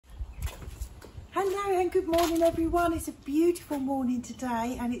Hello and good morning everyone. It's a beautiful morning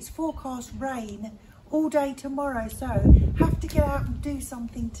today and it's forecast rain all day tomorrow, so have to get out and do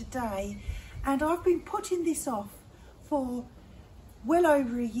something today. And I've been putting this off for well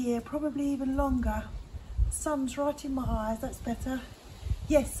over a year, probably even longer. Sun's right in my eyes, that's better.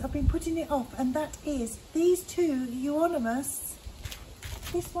 Yes, I've been putting it off, and that is these two Euonymus,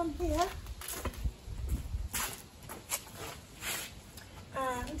 this one here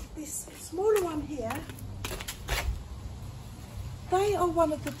and this smaller one here. They are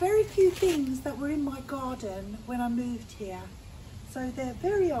one of the very few things that were in my garden when I moved here. So they're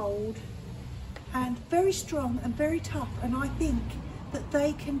very old and very strong and very tough, and I think that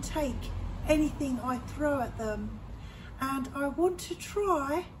they can take anything I throw at them. And I want to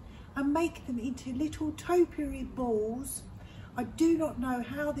try and make them into little topiary balls. I do not know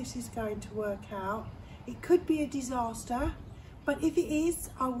how this is going to work out. It could be a disaster, but if it is,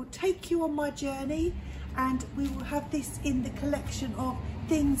 I will take you on my journey and we will have this in the collection of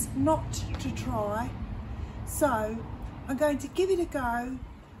things not to try. So I'm going to give it a go.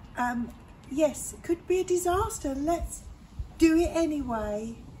 Yes, it could be a disaster. Let's do it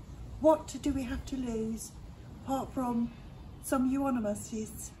anyway. What do we have to lose apart from some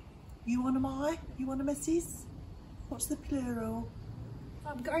Euonymuses? Euonymuses? What's the plural?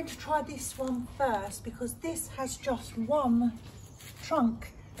 I'm going to try this one first because this has just one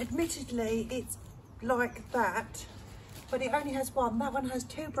trunk. Admittedly, it's like that, but it only has one. That one has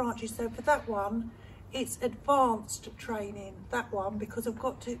two branches, so for that one, it's advanced training, that one, because I've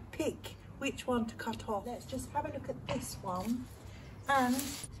got to pick which one to cut off. Let's just have a look at this one, and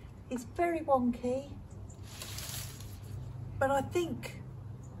it's very wonky, but I think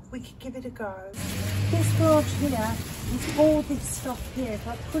we could give it a go. This branch here is all this stuff here. If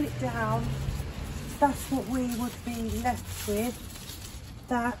I pull it down, that's what we would be left with.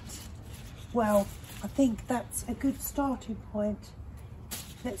 That, well, I think that's a good starting point.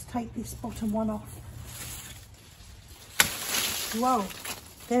 Let's take this bottom one off. Whoa,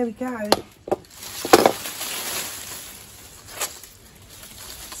 there we go.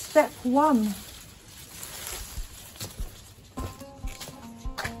 Step one.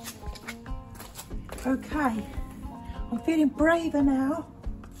 Okay, I'm feeling braver now.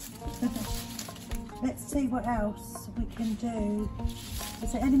 Let's see what else we can do.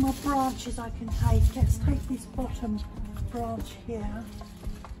 Is there any more branches I can take? Let's take this bottom branch here.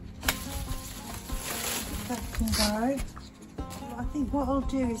 That can go. I think what I'll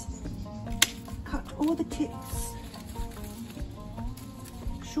do is cut all the tips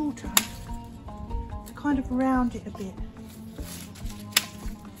shorter to kind of round it a bit.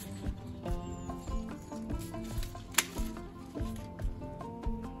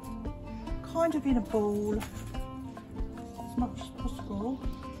 Kind of in a ball as much as possible.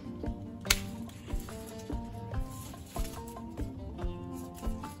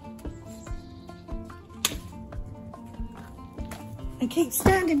 And keep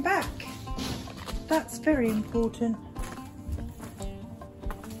standing back. That's very important.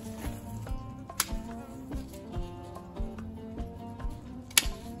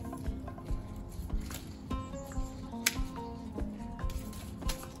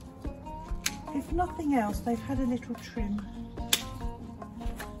 If nothing else, they've had a little trim.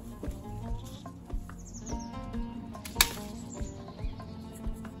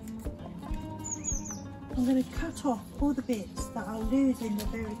 I'm going to cut off all the bits that are losing the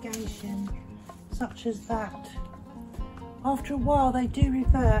variegation, such as that. After a while they do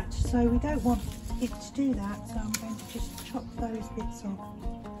revert, so we don't want it to do that, so I'm going to just chop those bits off.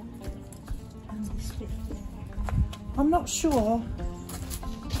 And this bit here. I'm not sure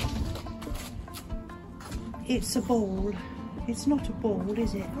it's a ball. It's not a ball,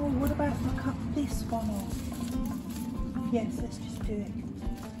 is it? Oh, what about if I cut this one off? Yes, let's just do it.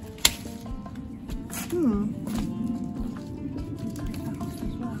 Take that off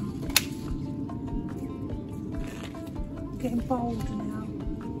as well. Getting bold now.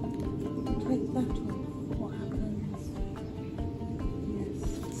 Take that off. What happens? Yes,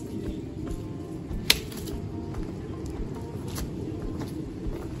 let's do it.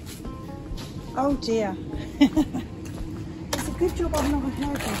 Oh dear. It's a good job I'm not a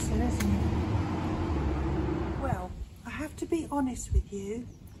hairdresser, isn't it? Well, I have to be honest with you.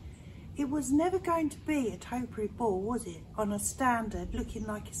 It was never going to be a topiary ball, was it? On a standard, looking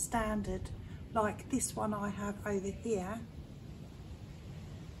like a standard, like this one I have over here.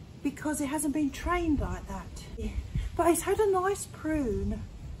 Because it hasn't been trained like that. But it's had a nice prune.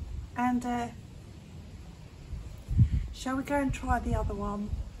 And shall we go and try the other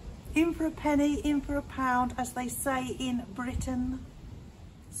one? In for a penny, in for a pound, as they say in Britain.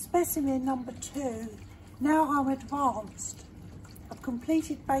 specimen number 2. Now I'm advanced. I've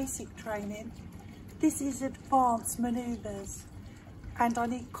completed basic training. This is advanced manoeuvres, and I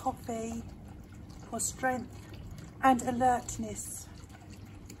need coffee for strength and alertness.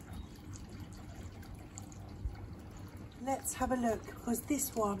 Let's have a look, because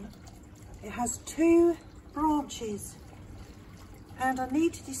this one, it has 2 branches, and I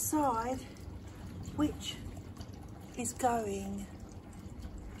need to decide which is going.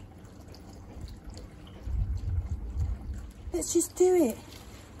 Let's just do it.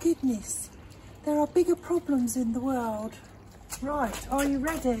 Goodness, there are bigger problems in the world. Right, are you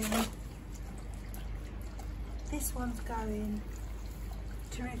ready? This one's going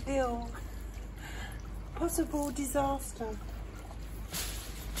to reveal possible disaster.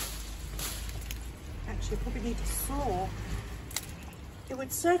 Actually, I probably need a saw. It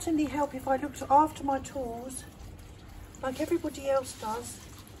would certainly help if I looked after my tools like everybody else does,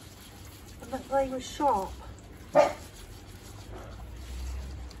 and that they were sharp.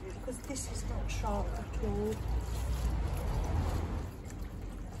 Because this is not sharp at all.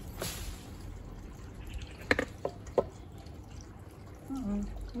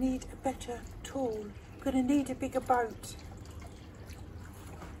 Need a better tool. Gonna need a bigger boat.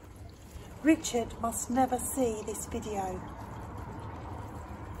 Richard must never see this video.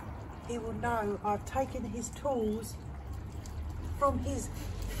 He will know I've taken his tools from his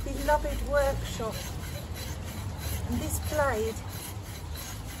beloved workshop, and this blade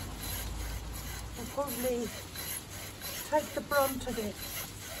will probably take the brunt of it.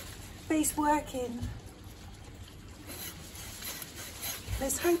 But he's working.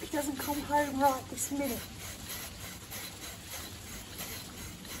 Let's hope he doesn't come home right this minute.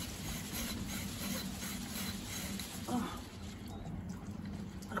 Oh,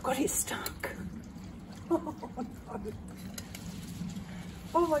 I've got it stuck. Oh no.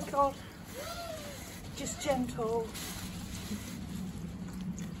 Oh my God. Just gentle.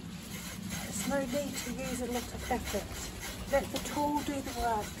 There's no need to use a lot of effort. Let the tool do the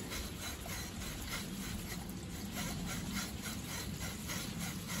work.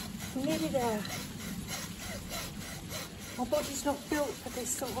 Nearly there. My body's not built for this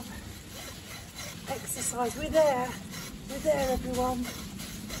sort of exercise. We're there everyone.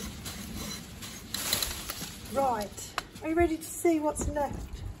 Right, are you ready to see what's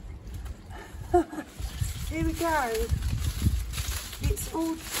left? Here we go. It's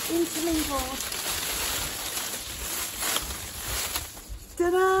all intermingled.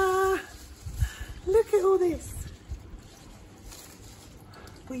 Ta-da! Look at all this.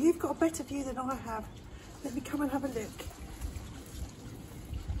 Well, you've got a better view than I have. Let me come and have a look.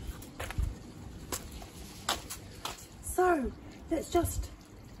 So, let's just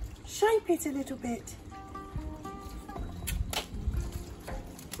shape it a little bit.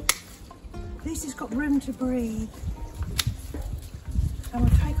 This has got room to breathe. And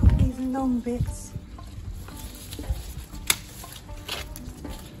we'll take off these long bits.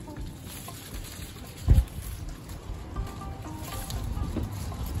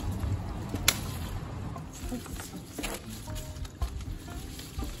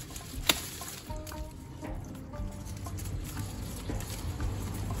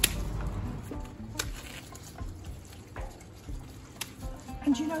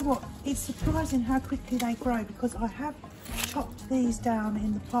 And you know what? It's surprising how quickly they grow, because I have chopped these down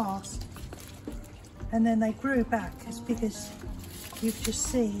in the past and then they grew back as big as you've just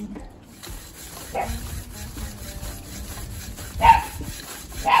seen.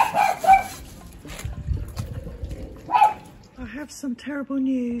 I have some terrible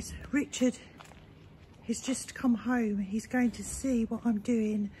news. Richard has just come home. He's going to see what I'm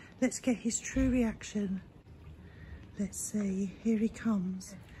doing. Let's get his true reaction. Let's see, here he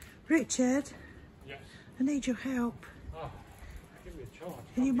comes. Richard, yes. I need your help. Oh, give me a chance.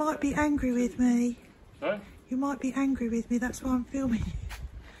 And you might be angry with me. Sorry? You might be angry with me, that's why I'm filming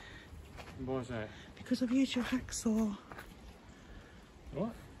you. Why is that? Because I've used your hacksaw.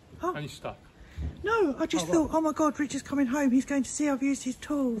 What? Oh. And you stuck? No, I just thought, oh my God, Richard's coming home. He's going to see I've used his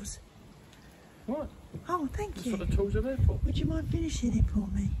tools. What? Oh, thank you. That's what the tools are there for. Would you mind finishing it for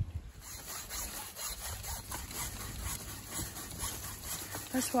me?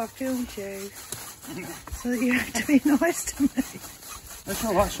 That's why I filmed you, so that you have to be nice to me. That's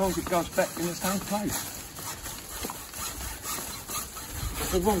all right, as long as it goes back in the same place.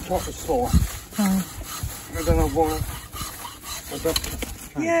 It's the wrong type of saw. Oh. I don't know why.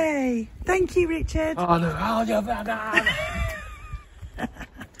 Yay! Thank you, Richard. Oh, no. Oh, you're bad.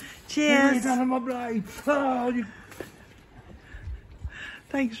 Cheers. You've done my blade. Oh, you...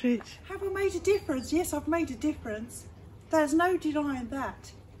 Thanks, Rich. Have I made a difference? Yes, I've made a difference. There's no denying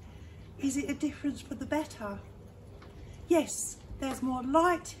that. Is it a difference for the better? Yes, there's more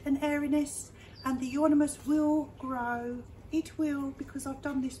light and airiness, and the Euonymus will grow. It will, because I've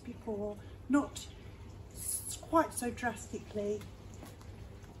done this before, not quite so drastically.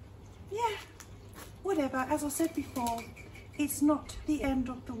 Yeah, whatever. As I said before, it's not the end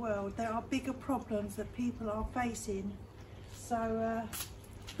of the world. There are bigger problems that people are facing. So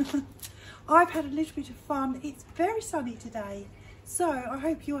I've had a little bit of fun. It's very sunny today, so I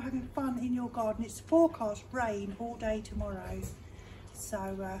hope you're having fun in your garden. It's forecast rain all day tomorrow,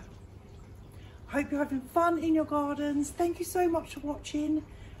 so I hope you're having fun in your gardens. Thank you so much for watching.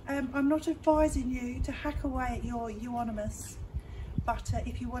 I'm not advising you to hack away at your Euonymus, but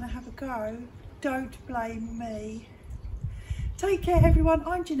if you want to have a go, don't blame me. Take care everyone.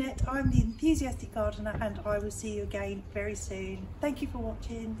 I'm Janette, I'm the Enthusiastic Gardener, and I will see you again very soon. Thank you for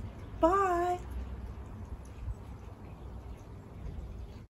watching. Bye.